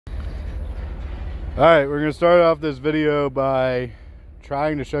Alright, we're going to start off this video by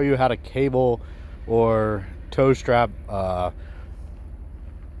trying to show you how to cable or tow strap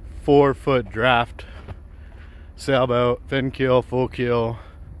 4-foot draft sailboat, thin keel, full keel,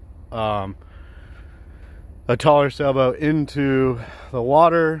 a taller sailboat into the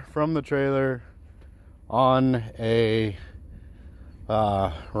water from the trailer on a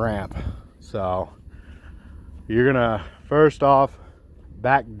ramp. So you're gonna first off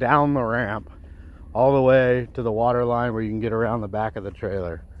back down the ramp all the way to the water line where you can get around the back of the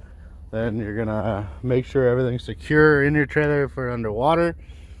trailer. Then you're gonna make sure everything's secure in your trailer if we're underwater.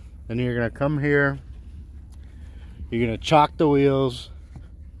 Then you're gonna come here, you're gonna chock the wheels,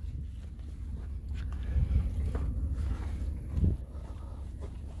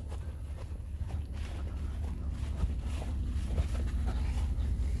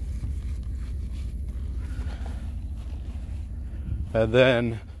 and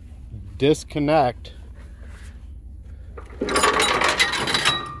then disconnect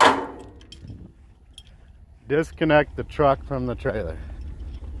the truck from the trailer.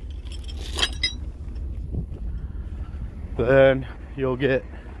 Then you'll get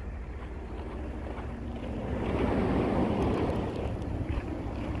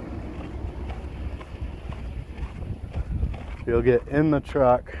in the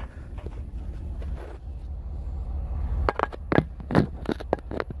truck.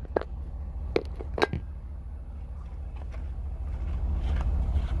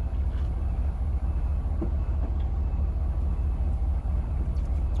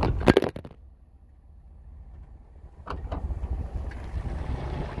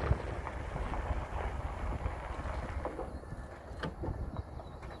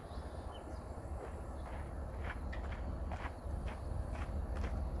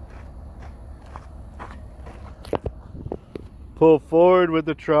 Pull forward with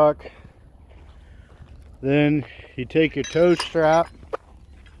the truck. Then you take your tow strap,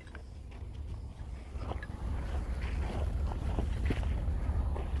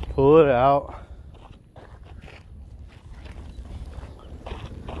 pull it out,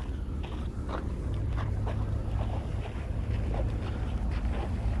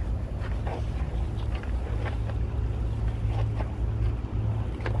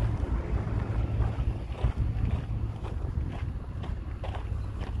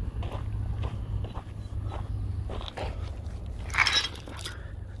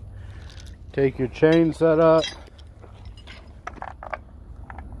 take your chain set up,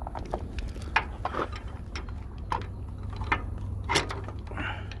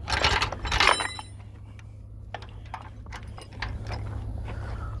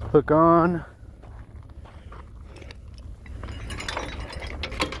 hook on,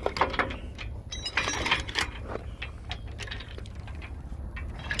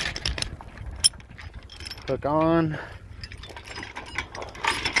 hook on,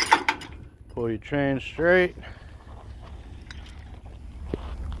 pull your chain straight,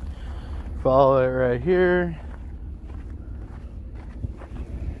 follow it right here,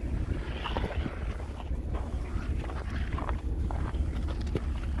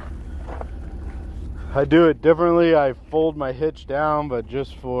 I do it differently. I fold my hitch down, but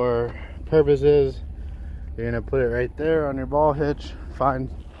just for purposes, you're gonna put it right there on your ball hitch, find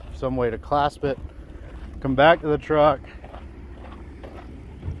some way to clasp it, come back to the truck,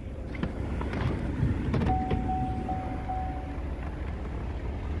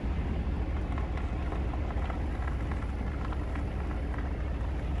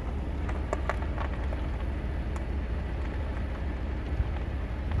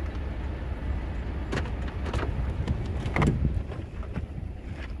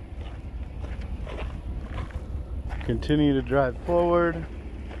 continue to drive forward,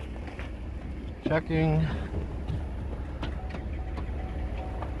 checking.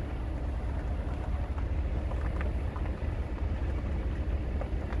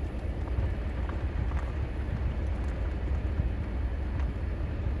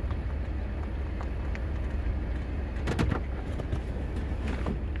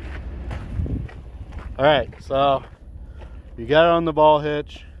 All right, so you got it on the ball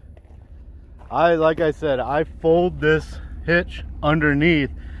hitch. Like I said, I fold this hitch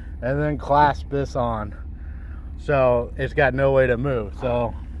underneath and then clasp this on, so it's got no way to move.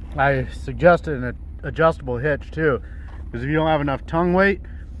 So I suggested an adjustable hitch too, because if you don't have enough tongue weight,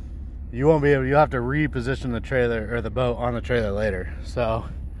 you won't be able. You'll have to reposition the trailer or the boat on the trailer later. So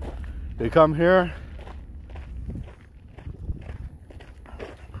you come here,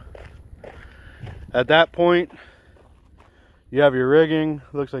 at that point you have your rigging.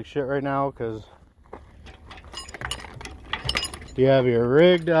 Looks like shit right now because you have your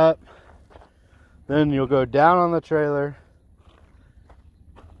rigged up. Then you'll go down on the trailer.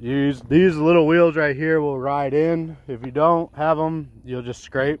 Use these little wheels right here will ride in. If you don't have them, you'll just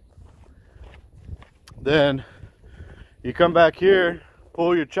scrape. Then you come back here,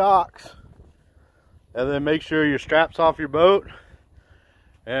 pull your chocks, and then make sure your strap's off your boat,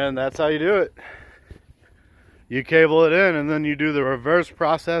 and that's how you do it. You cable it in, and then you do the reverse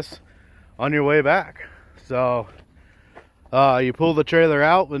process on your way back. So you pull the trailer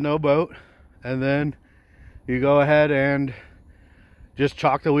out with no boat, and then you go ahead and just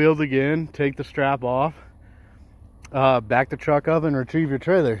chock the wheels again, take the strap off, back the truck up, and retrieve your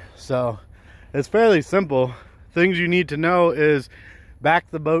trailer. So it's fairly simple. Things you need to know is back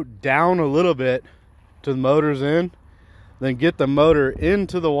the boat down a little bit to the motor's in, then get the motor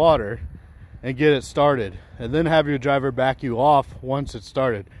into the water and get it started, and then have your driver back you off once it's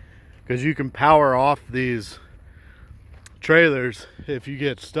started, because you can power off these trailers if you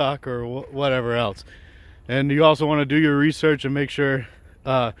get stuck or whatever else. And you also want to do your research and make sure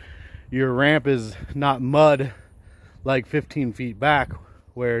your ramp is not mud like 15 feet back,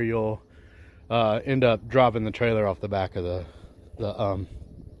 where you'll end up dropping the trailer off the back of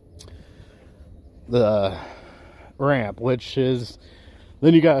the ramp, which is,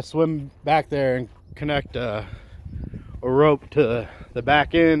 then you got to swim back there and connect a rope to the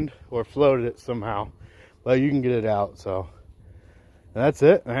back end or float it somehow, but you can get it out. So that's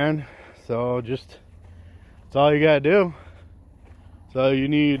it, man. So just, that's all you gotta do. So you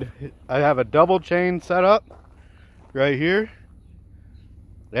need, I have a double chain set up right here,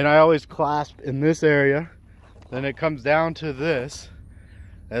 and I always clasp in this area, then it comes down to this,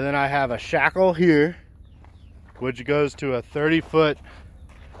 and then I have a shackle here, which goes to a 30-foot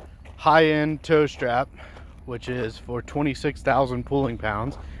high-end tow strap, which is for 26,000 pulling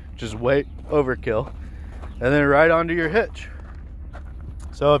pounds, which is way overkill, and then right onto your hitch.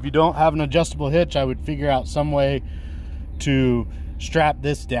 So if you don't have an adjustable hitch, I would figure out some way to strap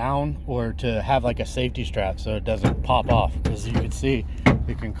this down, or to have like a safety strap so it doesn't pop off, because you can see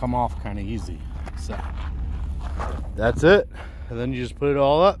it can come off kind of easy. So that's it, and then you just put it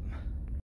all up.